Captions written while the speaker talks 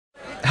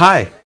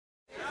Hi.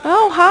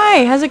 Oh,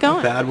 hi. How's it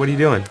going? Bad. What are you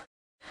doing?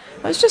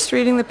 I was just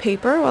reading the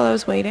paper while I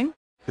was waiting.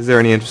 Is there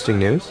any interesting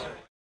news?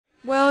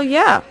 Well,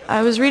 yeah.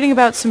 I was reading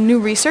about some new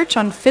research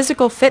on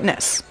physical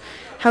fitness.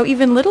 How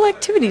even little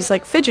activities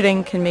like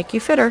fidgeting can make you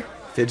fitter.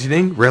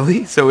 Fidgeting?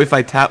 Really? So if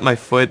I tap my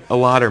foot a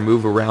lot or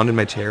move around in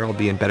my chair, I'll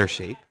be in better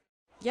shape?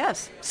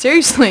 Yes.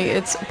 Seriously,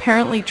 it's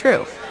apparently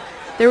true.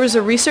 There was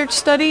a research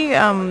study,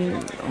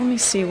 let me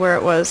see where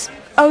it was.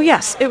 Oh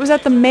yes, it was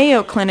at the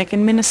Mayo Clinic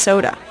in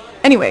Minnesota.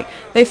 Anyway,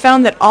 they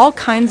found that all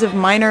kinds of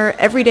minor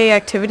everyday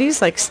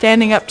activities like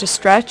standing up to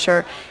stretch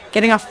or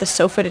getting off the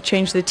sofa to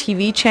change the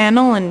TV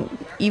channel and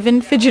even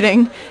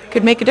fidgeting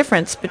could make a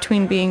difference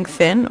between being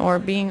thin or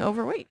being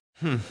overweight.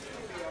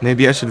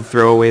 Maybe I should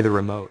throw away the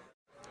remote.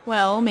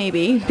 Well,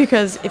 maybe,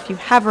 because if you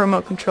have a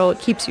remote control, it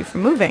keeps you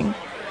from moving.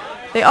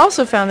 They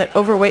also found that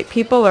overweight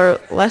people are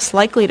less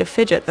likely to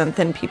fidget than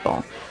thin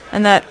people,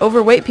 and that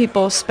overweight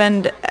people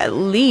spend at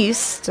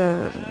least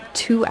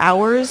 2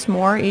 hours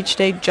more each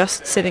day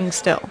just sitting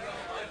still.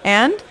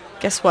 And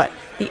guess what?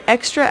 The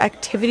extra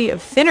activity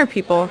of thinner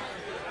people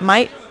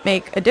might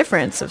make a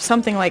difference of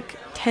something like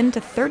 10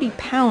 to 30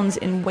 pounds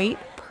in weight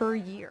per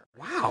year.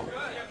 Wow.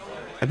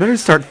 I better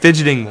start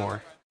fidgeting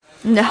more.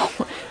 No,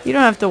 you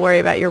don't have to worry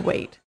about your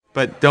weight.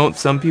 But don't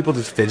some people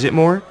just fidget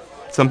more?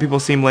 Some people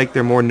seem like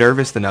they're more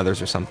nervous than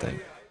others or something.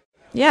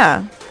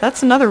 Yeah,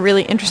 that's another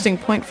really interesting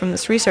point from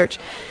this research.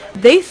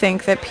 They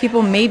think that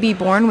people may be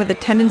born with a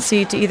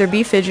tendency to either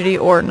be fidgety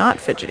or not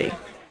fidgety.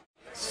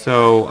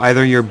 So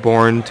either you're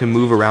born to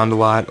move around a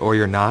lot or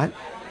you're not?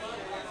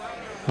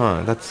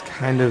 That's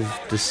kind of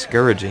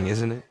discouraging,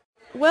 isn't it?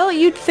 Well,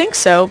 you'd think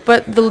so,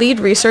 but the lead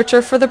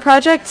researcher for the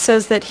project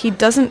says that he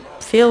doesn't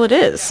feel it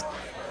is.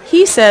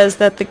 He says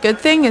that the good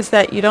thing is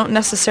that you don't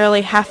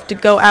necessarily have to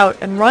go out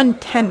and run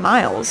 10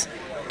 miles.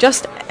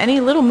 Just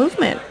any little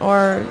movement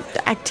or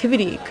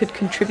activity could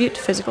contribute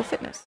to physical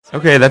fitness.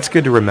 Okay, that's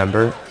good to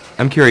remember.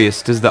 I'm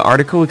curious, does the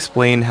article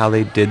explain how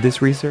they did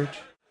this research?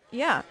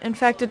 Yeah, in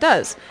fact it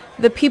does.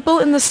 The people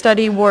in the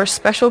study wore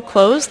special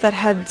clothes that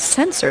had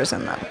sensors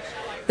in them.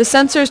 The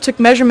sensors took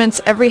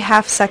measurements every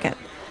half second.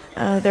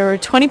 There were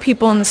 20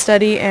 people in the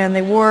study, and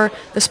they wore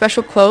the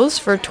special clothes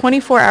for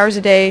 24 hours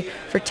a day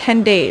for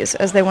 10 days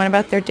as they went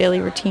about their daily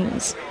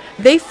routines.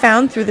 They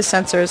found through the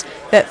sensors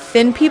that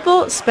thin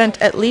people spent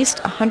at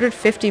least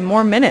 150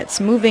 more minutes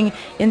moving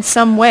in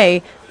some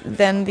way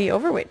than the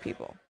overweight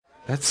people.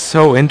 That's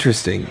so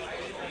interesting.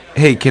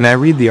 Hey, can I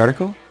read the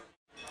article?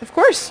 Of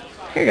course.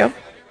 Here you go.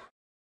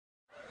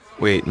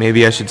 Wait,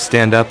 maybe I should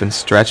stand up and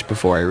stretch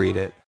before I read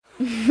it.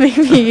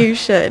 Maybe you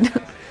should.